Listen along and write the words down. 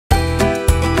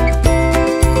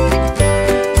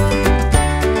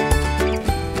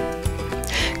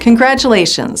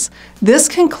Congratulations! This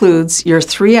concludes your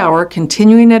 3-hour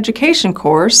continuing education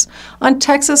course on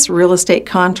Texas real estate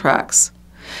contracts.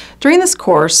 During this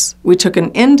course, we took an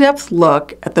in-depth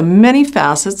look at the many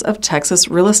facets of Texas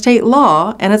real estate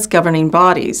law and its governing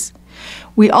bodies.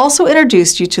 We also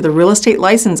introduced you to the Real Estate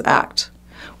License Act,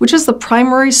 which is the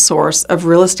primary source of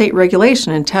real estate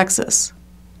regulation in Texas.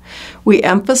 We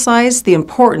emphasized the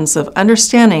importance of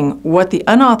understanding what the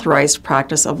unauthorized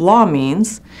practice of law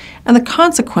means and the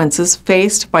consequences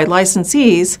faced by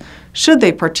licensees should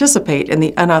they participate in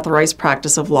the unauthorized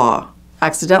practice of law,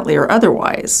 accidentally or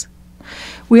otherwise.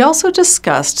 We also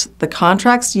discussed the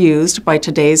contracts used by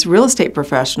today's real estate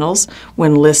professionals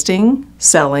when listing,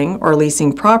 selling, or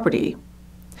leasing property.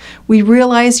 We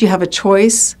realize you have a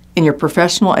choice in your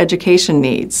professional education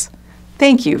needs.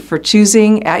 Thank you for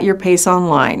choosing At Your Pace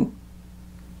Online.